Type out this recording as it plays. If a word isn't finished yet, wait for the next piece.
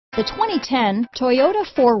The 2010 Toyota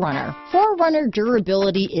 4Runner. 4Runner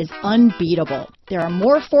durability is unbeatable. There are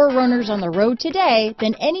more 4Runners on the road today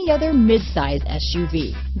than any other midsize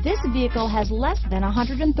SUV. This vehicle has less than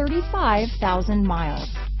 135,000 miles.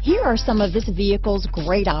 Here are some of this vehicle's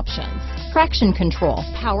great options: traction control,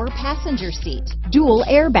 power passenger seat, dual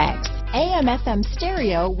airbags, AM/FM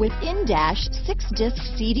stereo with in-dash 6-disc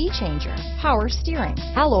CD changer, power steering,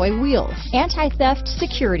 alloy wheels, anti-theft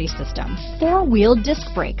security system, 4-wheel disc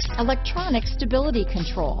brakes, electronic stability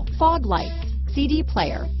control, fog lights, CD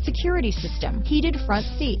player, security system, heated front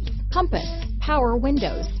seats, compass, power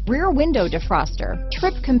windows, rear window defroster,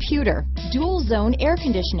 trip computer, dual zone air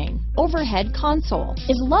conditioning, overhead console.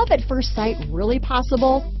 Is love at first sight really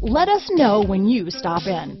possible? Let us know when you stop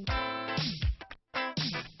in.